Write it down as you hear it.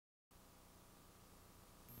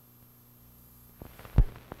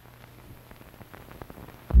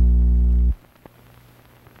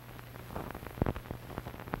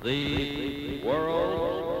The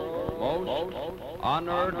world's most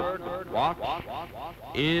honored watch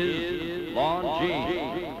is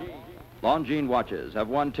Longines. Longines watches have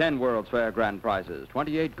won 10 World's Fair grand prizes,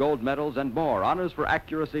 28 gold medals, and more honors for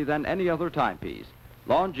accuracy than any other timepiece.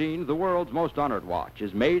 Longines, the world's most honored watch,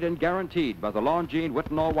 is made and guaranteed by the Longines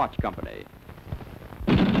Whitnall Watch Company.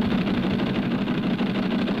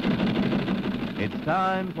 It's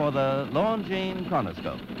time for the Longines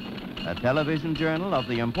Chronoscope, a television journal of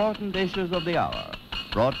the important issues of the hour,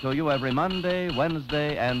 brought to you every Monday,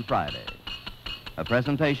 Wednesday, and Friday. A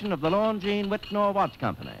presentation of the Longines Whitnall Watch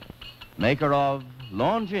Company, maker of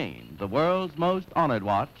Longines, the world's most honored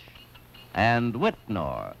watch, and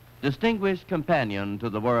Whitnall, distinguished companion to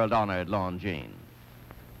the world-honored Longines.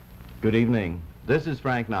 Good evening. This is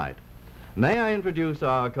Frank Knight. May I introduce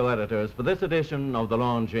our co-editors for this edition of the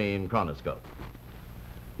Longines Chronoscope?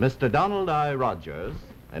 Mr. Donald I. Rogers,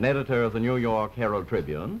 an editor of the New York Herald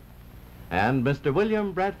Tribune, and Mr.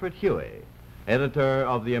 William Bradford Huie, editor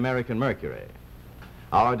of the American Mercury.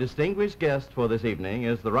 Our distinguished guest for this evening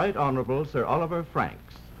is the Right Honorable Sir Oliver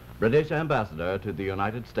Franks, British Ambassador to the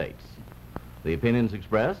United States. The opinions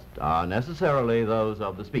expressed are necessarily those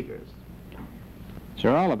of the speakers.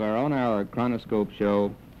 Sir Oliver, on our Chronoscope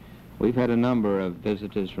show, we've had a number of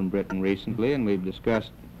visitors from Britain recently, and we've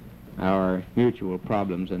discussed our mutual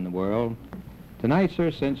problems in the world. Tonight,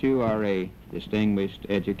 sir, since you are a distinguished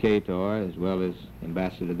educator as well as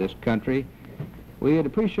ambassador to this country, we'd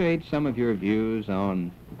appreciate some of your views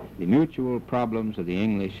on the mutual problems of the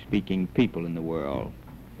English-speaking people in the world.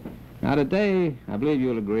 Now, today, I believe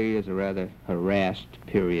you'll agree, is a rather harassed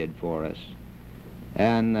period for us.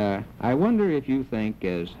 And I wonder if you think,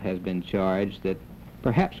 as has been charged, that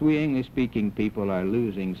perhaps we English-speaking people are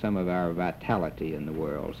losing some of our vitality in the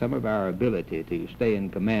world, some of our ability to stay in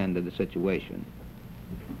command of the situation.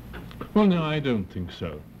 Well, no, I don't think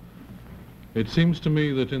so. It seems to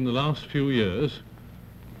me that in the last few years,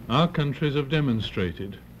 our countries have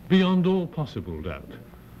demonstrated, beyond all possible doubt,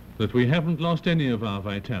 that we haven't lost any of our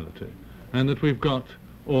vitality and that we've got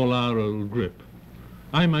all our old grip.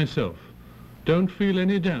 I myself don't feel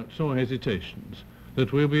any doubts or hesitations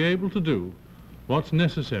that we'll be able to do what's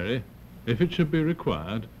necessary if it should be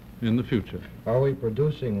required in the future. Are we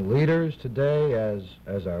producing leaders today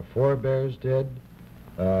as our forebears did?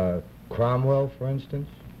 Cromwell, for instance?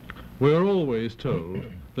 We're always told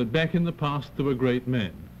that back in the past there were great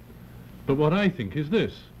men. But what I think is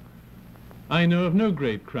this. I know of no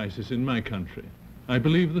great crisis in my country. I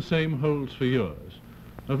believe the same holds for yours.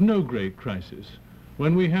 Of no great crisis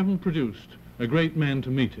when we haven't produced a great man to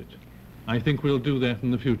meet it. I think we'll do that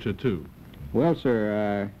in the future too. Well,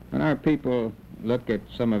 sir, when our people look at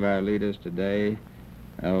some of our leaders today,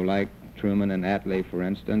 like Truman and Attlee, for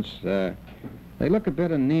instance, they look a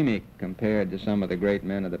bit anemic compared to some of the great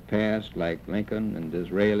men of the past, like Lincoln and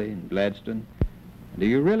Disraeli and Gladstone. Do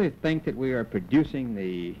you really think that we are producing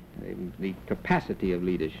the capacity of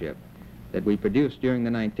leadership that we produced during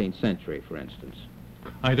the 19th century, for instance?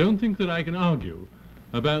 I don't think that I can argue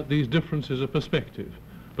about these differences of perspective,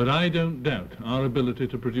 but I don't doubt our ability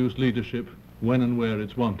to produce leadership when and where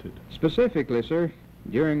it's wanted. Specifically, sir,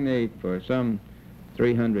 for some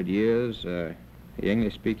 300 years, the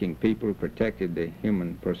English-speaking people protected the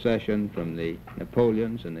human procession from the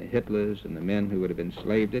Napoleons and the Hitlers and the men who would have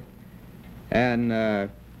enslaved it.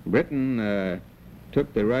 And Britain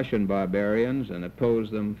took the Russian barbarians and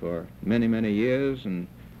opposed them for many, many years, and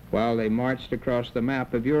while they marched across the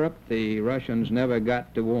map of Europe, the Russians never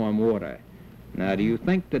got to warm water. Now, do you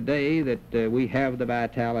think today that we have the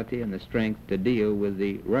vitality and the strength to deal with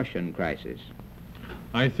the Russian crisis?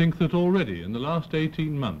 I think that already in the last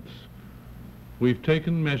 18 months, we've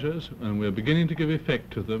taken measures, and we're beginning to give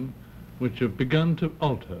effect to them, which have begun to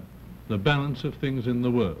alter the balance of things in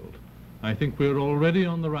the world. I think we're already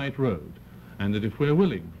on the right road, and that if we're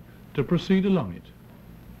willing to proceed along it,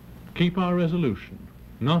 keep our resolution,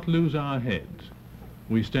 not lose our heads,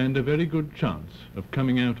 we stand a very good chance of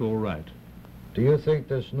coming out all right. Do you think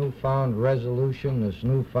this newfound resolution, this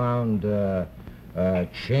newfound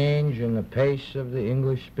change in the pace of the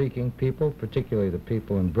English-speaking people, particularly the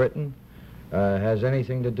people in Britain, has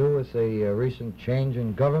anything to do with the recent change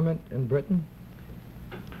in government in Britain?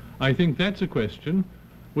 I think that's a question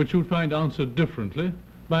which you'd find answered differently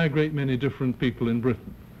by a great many different people in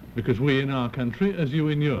Britain, because we in our country, as you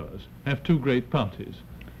in yours, have two great parties,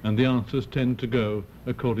 and the answers tend to go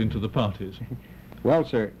according to the parties. Well,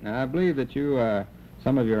 sir, now I believe that you,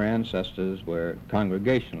 some of your ancestors were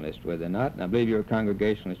Congregationalists, were they not? And I believe you're a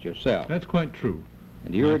Congregationalist yourself. That's quite true.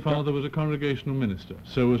 And My father was a Congregational minister,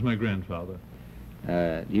 so was my grandfather.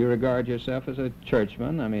 Do you regard yourself as a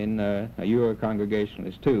churchman? I mean, you're a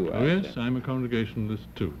Congregationalist too. Oh, yes, I'm a Congregationalist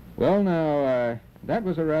too. Well, now, that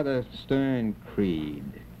was a rather stern creed.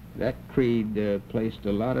 That creed placed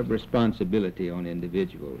a lot of responsibility on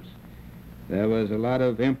individuals. There was a lot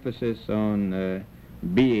of emphasis on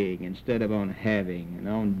being instead of on having, and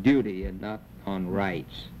on duty and not on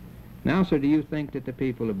rights. Now, sir, do you think that the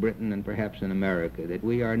people of Britain and perhaps in America, that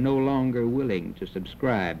we are no longer willing to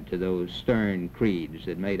subscribe to those stern creeds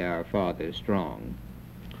that made our fathers strong?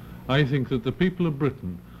 I think that the people of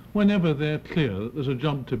Britain, whenever they're clear that there's a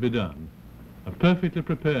job to be done, are perfectly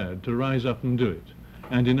prepared to rise up and do it.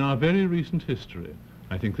 And in our very recent history,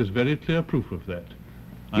 I think there's very clear proof of that.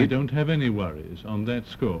 I don't have any worries on that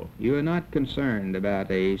score. You are not concerned about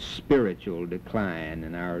a spiritual decline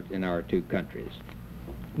in our two countries?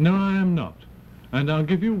 No, I am not. And I'll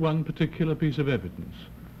give you one particular piece of evidence.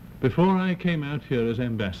 Before I came out here as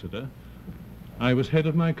ambassador, I was head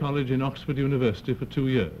of my college in Oxford University for 2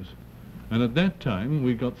 years. And at that time,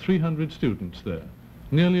 we got 300 students there,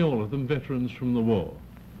 nearly all of them veterans from the war.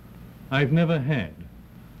 I've never had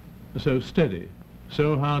so steady,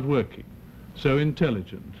 so hard-working, so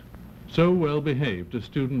intelligent, so well-behaved a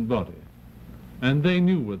student body. And they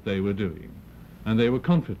knew what they were doing, and they were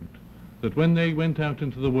confident that when they went out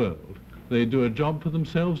into the world, they'd do a job for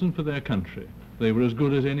themselves and for their country. They were as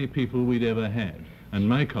good as any people we'd ever had, and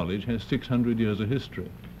my college has 600 years of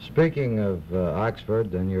history. Speaking of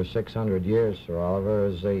Oxford and your 600 years, Sir Oliver,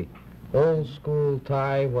 is the old school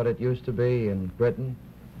tie what it used to be in Britain?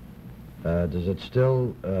 Does it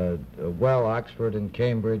still, well, Oxford and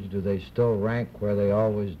Cambridge, do they still rank where they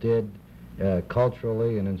always did,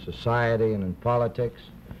 culturally and in society and in politics?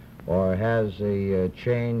 Or has a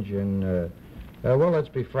change in, well, let's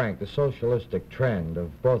be frank, the socialistic trend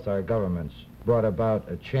of both our governments brought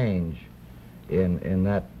about a change in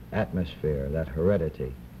that atmosphere, that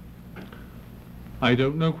heredity? I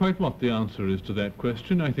don't know quite what the answer is to that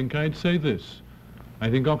question. I think I'd say this.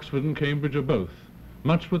 I think Oxford and Cambridge are both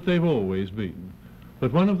much what they've always been.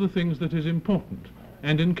 But one of the things that is important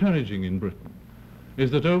and encouraging in Britain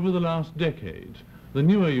is that over the last decades, the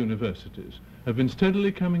newer universities have been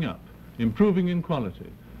steadily coming up, improving in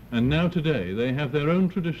quality, and now today they have their own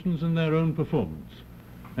traditions and their own performance.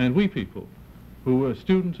 And we people who were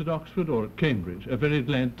students at Oxford or at Cambridge are very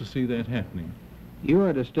glad to see that happening. You are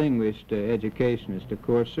a distinguished educationist, of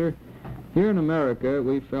course, sir. Here in America,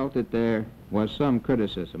 we felt that there was some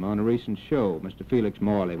criticism. On a recent show, Mr. Felix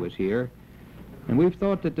Morley was here, and we've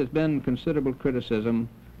thought that there's been considerable criticism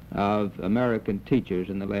of American teachers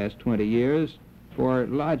in the last 20 years for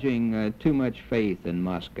lodging too much faith in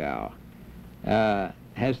Moscow.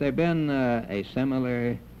 Has there been a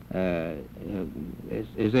similar,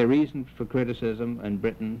 is there reason for criticism in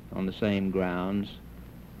Britain on the same grounds?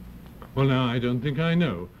 Well, now, I don't think I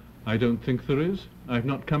know. I don't think there is. I've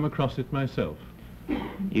not come across it myself.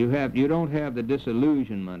 You don't have the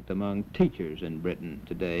disillusionment among teachers in Britain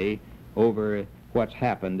today over what's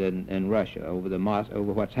happened in Russia,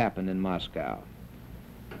 over what's happened in Moscow.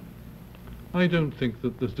 I don't think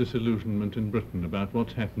that there's disillusionment in Britain about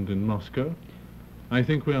what's happened in Moscow. I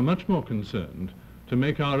think we are much more concerned to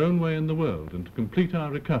make our own way in the world and to complete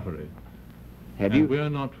our recovery. We are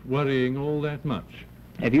not worrying all that much.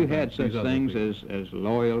 Have you had such things as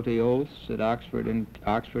loyalty oaths at Oxford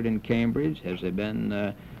and Cambridge? Has there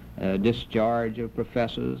been discharge of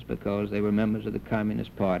professors because they were members of the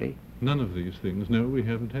Communist Party? None of these things. No, we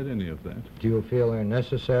haven't had any of that. Do you feel they're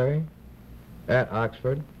necessary at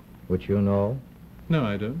Oxford, which you know? No,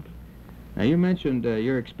 I don't. Now, you mentioned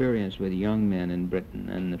your experience with young men in Britain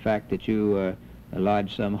and the fact that you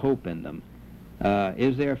lodged some hope in them.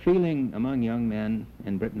 Is there a feeling among young men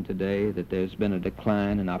in Britain today that there's been a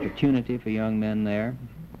decline in opportunity for young men there?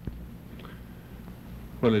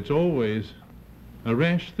 Well, it's always a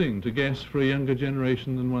rash thing to guess for a younger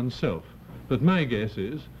generation than oneself. But my guess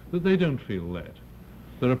is that they don't feel that.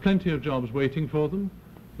 There are plenty of jobs waiting for them.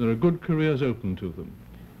 There are good careers open to them.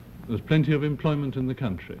 There's plenty of employment in the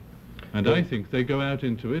country. And I think they go out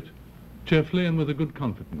into it cheerfully and with a good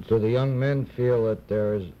confidence. Do the young men feel that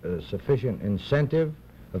there is sufficient incentive?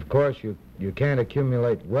 Of course, you can't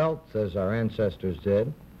accumulate wealth as our ancestors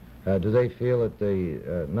did. Do they feel that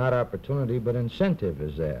the, not opportunity, but incentive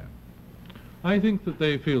is there? I think that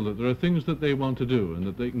they feel that there are things that they want to do and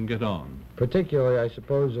that they can get on. Particularly, I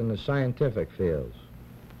suppose, in the scientific fields.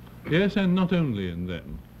 Yes, and not only in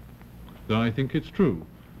them. Though I think it's true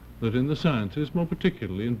that in the sciences, more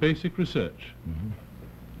particularly in basic research,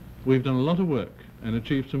 we've done a lot of work and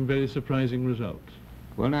achieved some very surprising results.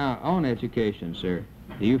 Well, now, on education, sir,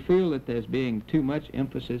 do you feel that there's being too much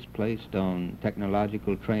emphasis placed on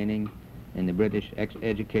technological training in the British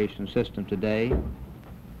education system today?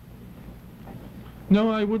 No,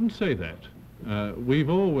 I wouldn't say that. We've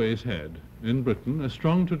always had, in Britain, a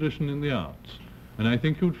strong tradition in the arts. And I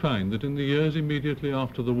think you'd find that in the years immediately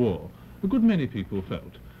after the war, a good many people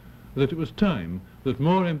felt that it was time that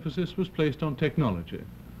more emphasis was placed on technology.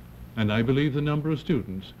 And I believe the number of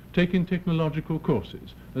students taking technological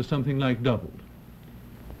courses has something like doubled.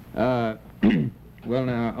 Well,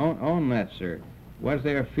 now, on that, sir, was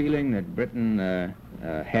there a feeling that Britain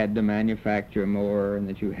had to manufacture more and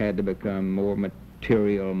that you had to become more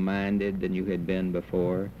material-minded than you had been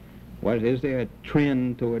before? Is there a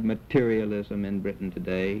trend toward materialism in Britain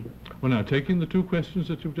today? Well, now, taking the two questions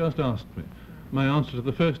that you've just asked me, my answer to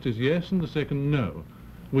the first is yes, and the second, no.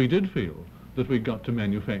 We did feel that we got to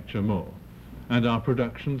manufacture more, and our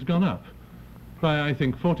production's gone up by, I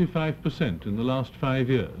think, 45% in the last 5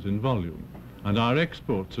 years in volume, and our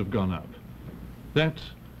exports have gone up. That's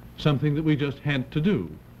something that we just had to do,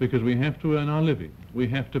 because we have to earn our living, we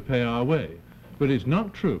have to pay our way. But it's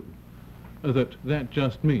not true that that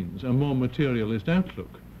just means a more materialist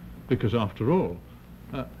outlook, because after all,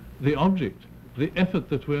 the object, the effort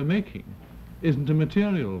that we're making isn't a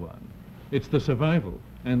material one. It's the survival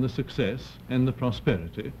and the success and the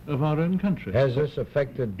prosperity of our own country. Has this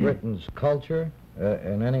affected Britain's culture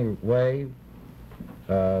in any way,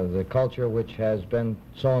 the culture which has been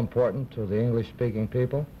so important to the English-speaking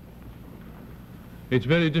people? It's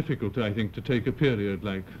very difficult, I think, to take a period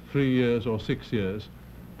like 3 years or 6 years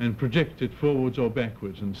and project it forwards or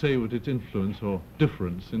backwards and say what its influence or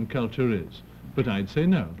difference in culture is. But I'd say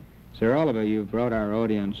no. Sir Oliver, you've brought our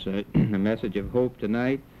audience a message of hope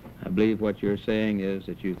tonight. I believe what you're saying is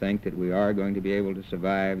that you think that we are going to be able to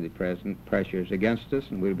survive the present pressures against us,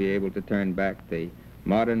 and we'll be able to turn back the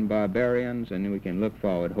modern barbarians, and we can look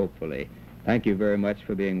forward hopefully. Thank you very much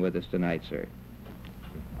for being with us tonight, sir.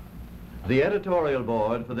 The editorial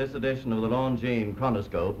board for this edition of the Longines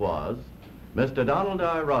Chronoscope was Mr. Donald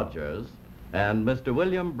R. Rogers and Mr.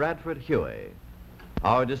 William Bradford Huie.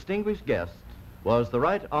 Our distinguished guest was the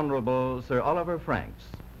Right Honorable Sir Oliver Franks,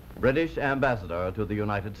 British Ambassador to the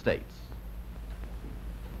United States.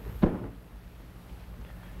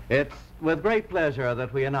 It's with great pleasure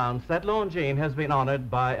that we announce that Longines has been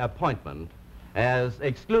honored by appointment as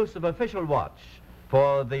exclusive official watch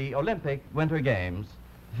for the Olympic Winter Games,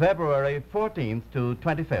 February 14th to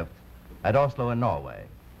 25th at Oslo in Norway.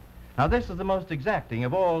 Now, this is the most exacting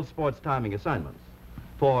of all sports timing assignments,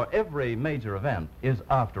 for every major event is,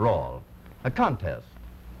 after all, a contest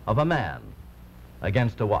of a man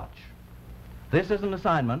against a watch. This is an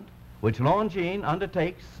assignment which Longines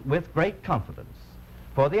undertakes with great confidence,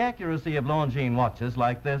 for the accuracy of Longines watches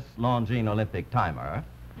like this Longines Olympic timer,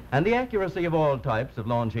 and the accuracy of all types of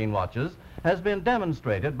Longines watches, has been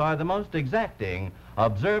demonstrated by the most exacting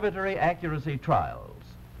observatory accuracy trials.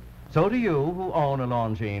 So to you who own a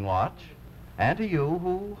Longines watch, and to you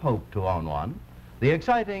who hope to own one, the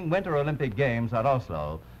exciting Winter Olympic Games at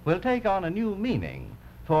Oslo will take on a new meaning,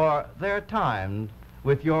 for they're timed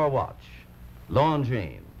with your watch,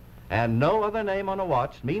 Longines. And no other name on a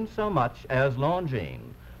watch means so much as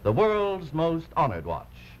Longines, the world's most honored watch,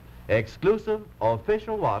 exclusive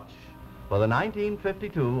official watch for the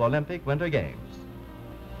 1952 Olympic Winter Games.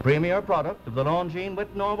 Premier product of the Longines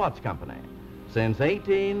Whitnor Watch Company since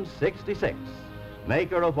 1866,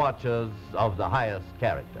 maker of watches of the highest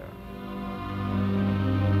character.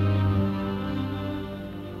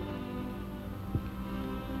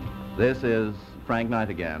 This is Frank Knight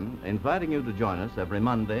again, inviting you to join us every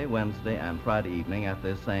Monday, Wednesday, and Friday evening at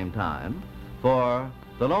this same time for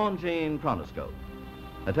the Longines Chronoscope,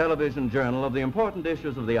 a television journal of the important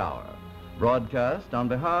issues of the hour, broadcast on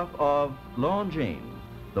behalf of Longines,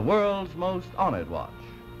 the world's most honored watch,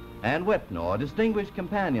 and Whitnor, distinguished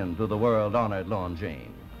companion to the world-honored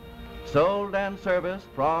Longines, sold and serviced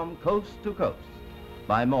from coast to coast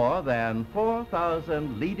by more than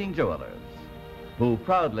 4,000 leading jewelers who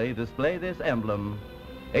proudly display this emblem,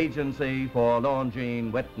 Agency for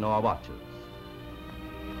Longines Whitnor Watches.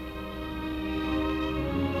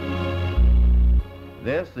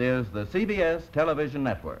 This is the CBS Television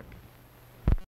Network.